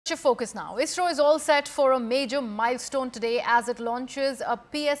Future Focus now. ISRO is all set for a major milestone today as it launches a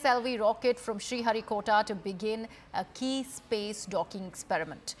PSLV rocket from Sriharikota to begin a key space docking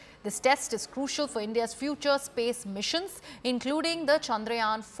experiment. This test is crucial for India's future space missions, including the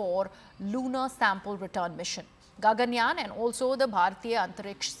Chandrayaan-4 lunar sample return mission, Gaganyaan, and also the Bharatiya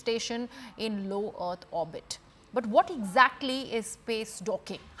Antariksh Station in low Earth orbit. But what exactly is space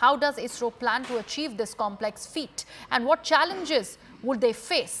docking? How does ISRO plan to achieve this complex feat? And what challenges would they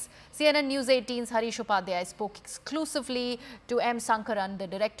face? CNN News 18's Harish Upadhyay spoke exclusively to M. Sankaran, the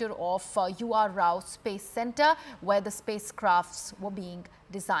director of UR Rao Space Center, where the spacecrafts were being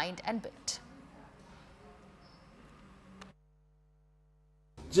designed and built.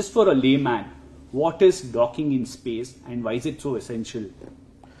 Just for a layman, what is docking in space and why is it so essential?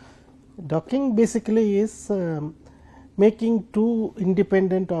 Docking basically is making two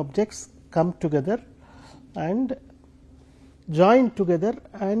independent objects come together and join together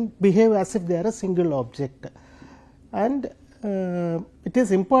and behave as if they are a single object. And it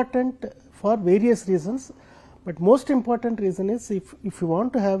is important for various reasons, but most important reason is if you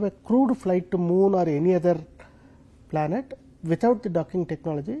want to have a crewed flight to moon or any other planet, without the docking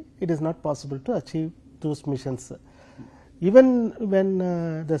technology, it is not possible to achieve those missions. Even when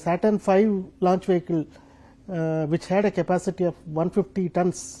the Saturn V launch vehicle, which had a capacity of 150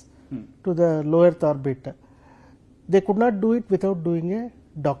 tons to the low Earth orbit, they could not do it without doing a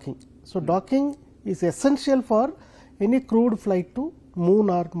docking. So, docking is essential for any crewed flight to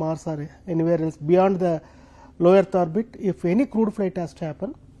moon or Mars or anywhere else beyond the low Earth orbit. If any crewed flight has to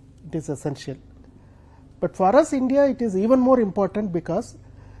happen, it is essential. But for us India, it is even more important because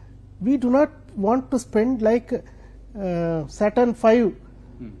we do not want to spend like Saturn V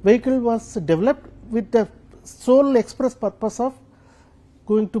vehicle was developed with the sole express purpose of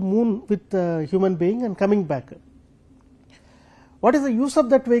going to moon with a human being and coming back. What is the use of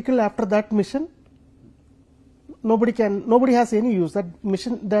that vehicle after that mission? Nobody has any use.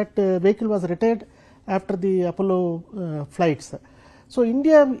 That vehicle was retired after the Apollo flights. So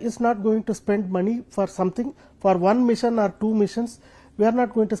India is not going to spend money for something, for one mission or two missions. We are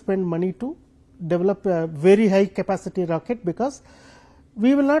not going to spend money to develop a very high capacity rocket because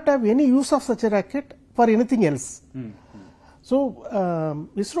we will not have any use of such a rocket for anything else. So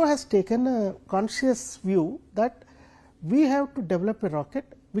ISRO has taken a conscious view that we have to develop a rocket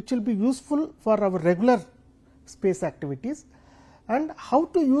which will be useful for our regular space activities and how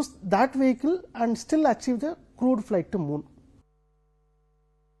to use that vehicle and still achieve the crewed flight to moon.